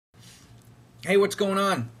Hey, what's going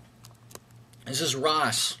on? This is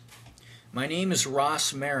Ross. My name is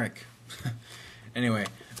Ross Merrick. Anyway,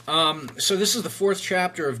 so this is the 4th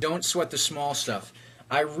chapter of Don't Sweat the Small Stuff.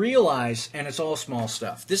 I realize, and it's all small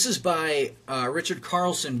stuff. This is by Richard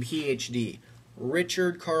Carlson, Ph.D.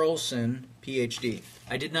 Richard Carlson, Ph.D.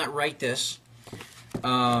 I did not write this.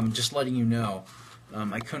 Just letting you know.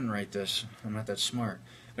 I couldn't write this. I'm not that smart.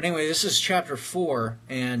 But anyway, this is chapter 4,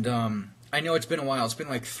 and I know it's been a while. It's been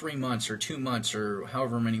like 3 months or 2 months or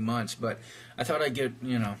however many months, but I thought I'd get,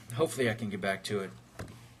 hopefully I can get back to it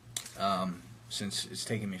since it's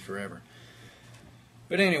taken me forever.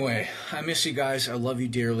 But anyway, I miss you guys. I love you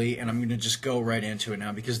dearly, and I'm going to just go right into it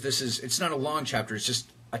now because it's not a long chapter. It's just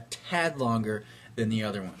a tad longer than the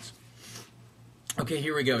other ones. Okay,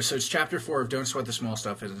 here we go. So it's chapter 4 of Don't Sweat the Small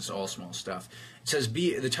Stuff, and it's all small stuff. It says,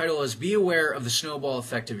 the title is Be Aware of the Snowball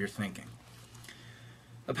Effect of Your Thinking.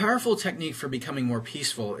 A powerful technique for becoming more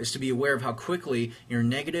peaceful is to be aware of how quickly your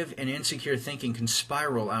negative and insecure thinking can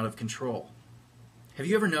spiral out of control. Have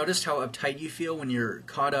you ever noticed how uptight you feel when you're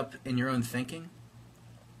caught up in your own thinking?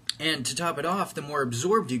 And to top it off, the more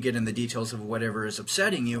absorbed you get in the details of whatever is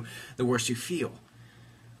upsetting you, the worse you feel.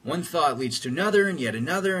 One thought leads to another and yet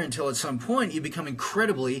another until at some point you become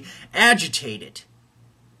incredibly agitated.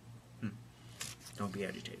 Don't be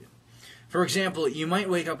agitated. For example, you might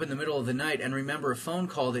wake up in the middle of the night and remember a phone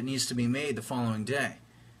call that needs to be made the following day.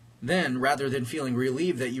 Then, rather than feeling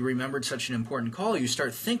relieved that you remembered such an important call, you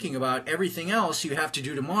start thinking about everything else you have to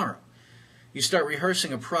do tomorrow. You start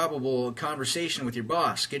rehearsing a probable conversation with your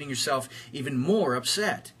boss, getting yourself even more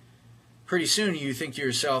upset. Pretty soon you think to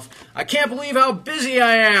yourself, I can't believe how busy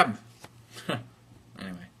I am!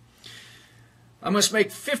 Anyway. I must make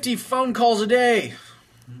 50 phone calls a day.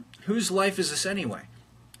 Whose life is this anyway?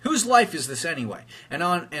 Whose life is this anyway? And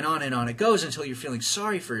on and on and on it goes until you're feeling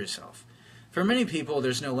sorry for yourself. For many people,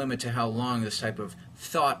 there's no limit to how long this type of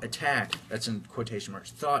thought attack, that's in quotation marks,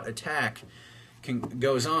 thought attack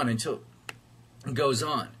goes on until it goes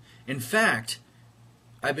on. In fact,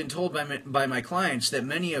 I've been told by my clients that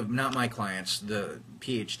many of, not my clients, the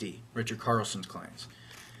PhD, Richard Carlson's clients,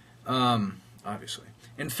 obviously.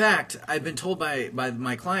 In fact, I've been told by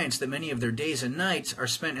my clients that many of their days and nights are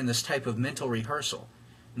spent in this type of mental rehearsal.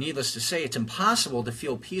 Needless to say, it's impossible to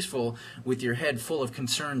feel peaceful with your head full of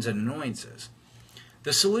concerns and annoyances.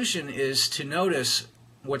 The solution is to notice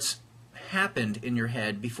what's happened in your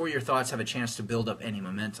head before your thoughts have a chance to build up any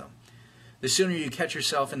momentum. The sooner you catch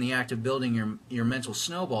yourself in the act of building your mental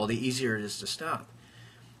snowball, the easier it is to stop.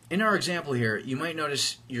 In our example here, you might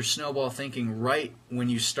notice your snowball thinking right when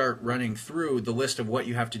you start running through the list of what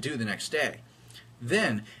you have to do the next day.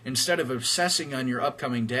 Then, instead of obsessing on your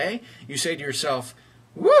upcoming day, you say to yourself,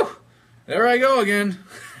 woo! There I go again.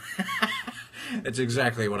 That's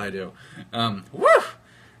exactly what I do. Woo!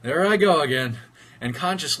 There I go again. And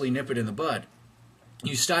consciously nip it in the bud.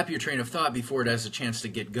 You stop your train of thought before it has a chance to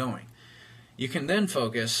get going. You can then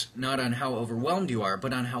focus not on how overwhelmed you are,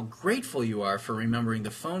 but on how grateful you are for remembering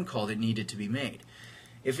the phone call that needed to be made.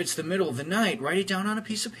 If it's the middle of the night, write it down on a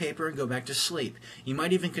piece of paper and go back to sleep. You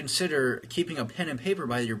might even consider keeping a pen and paper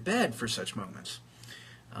by your bed for such moments.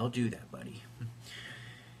 I'll do that, buddy.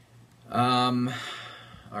 All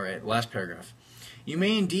right, last paragraph. You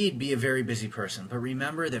may indeed be a very busy person, but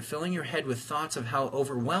remember that filling your head with thoughts of how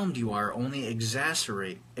overwhelmed you are only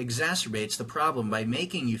exacerbates the problem by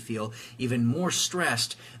making you feel even more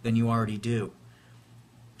stressed than you already do.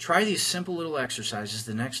 Try these simple little exercises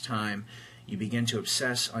the next time you begin to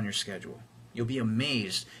obsess on your schedule. You'll be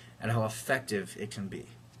amazed at how effective it can be.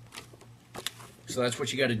 So that's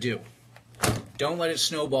what you got to do. Don't let it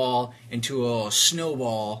snowball into a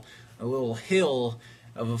snowball, a little hill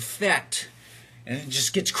of effect, and it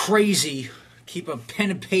just gets crazy. Keep a pen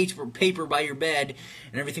and paper by your bed,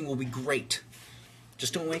 and everything will be great.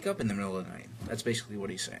 Just don't wake up in the middle of the night. That's basically what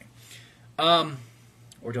he's saying.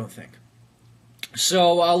 Or don't think.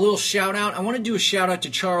 So a little shout out. I want to do a shout out to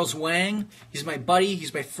Charles Wang. He's my buddy.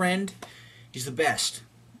 He's my friend. He's the best.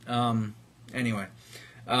 Anyway,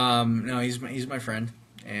 no, he's my friend,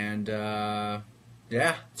 and yeah,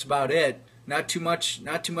 that's about it. Not too much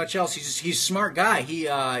else. He's a smart guy.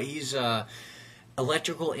 He's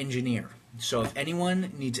electrical engineer. So if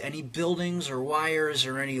anyone needs any buildings or wires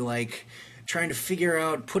or any trying to figure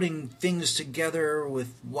out putting things together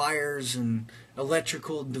with wires and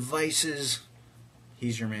electrical devices,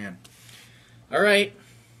 he's your man. All right.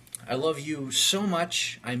 I love you so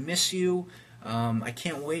much. I miss you. I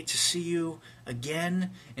can't wait to see you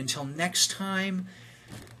again. Until next time,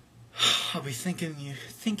 I'll be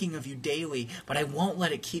thinking of you daily, but I won't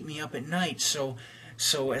let it keep me up at night. So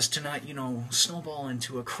so as to not, snowball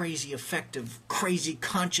into a crazy effect of crazy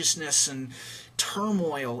consciousness and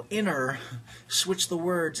turmoil, switch the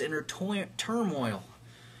words, inner turmoil.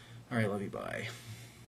 All right, love you, bye.